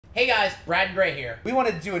Hey guys, Brad and Gray here. We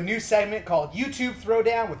wanted to do a new segment called YouTube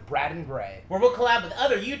Throwdown with Brad and Gray, where we'll collab with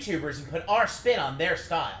other YouTubers and put our spin on their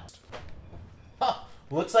style. Huh,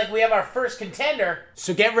 looks like we have our first contender.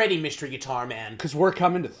 So get ready, Mystery Guitar Man. because we're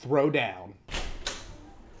coming to throw down.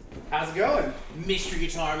 How's it going? Mystery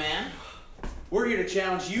Guitar Man. We're here to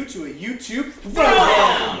challenge you to a YouTube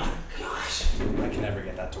Throwdown! Gosh, I can never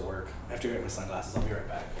get that to work. I have to go get my sunglasses. I'll be right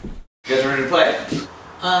back. You guys ready to play?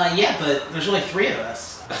 Yeah, but there's only 3 of us.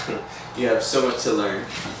 You have so much to learn.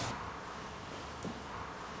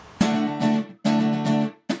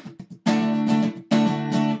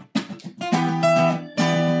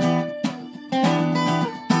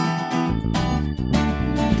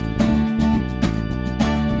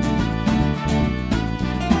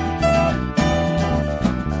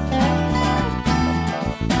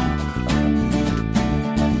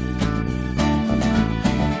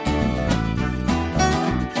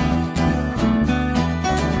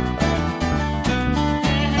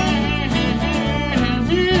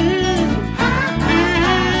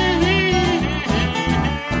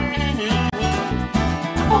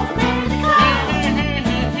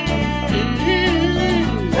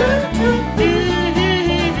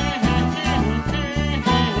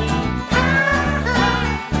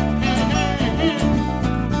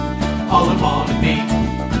 All upon me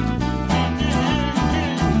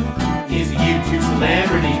is a YouTube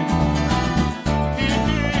celebrity.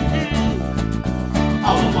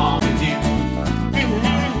 All I want to do,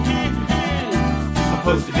 I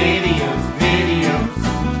post videos.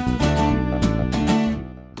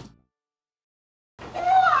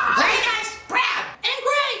 Hey guys, Brad and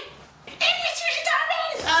Gray and Mystery Guitar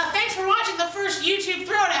Man. Thanks for watching the first YouTube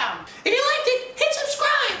Throwdown. If you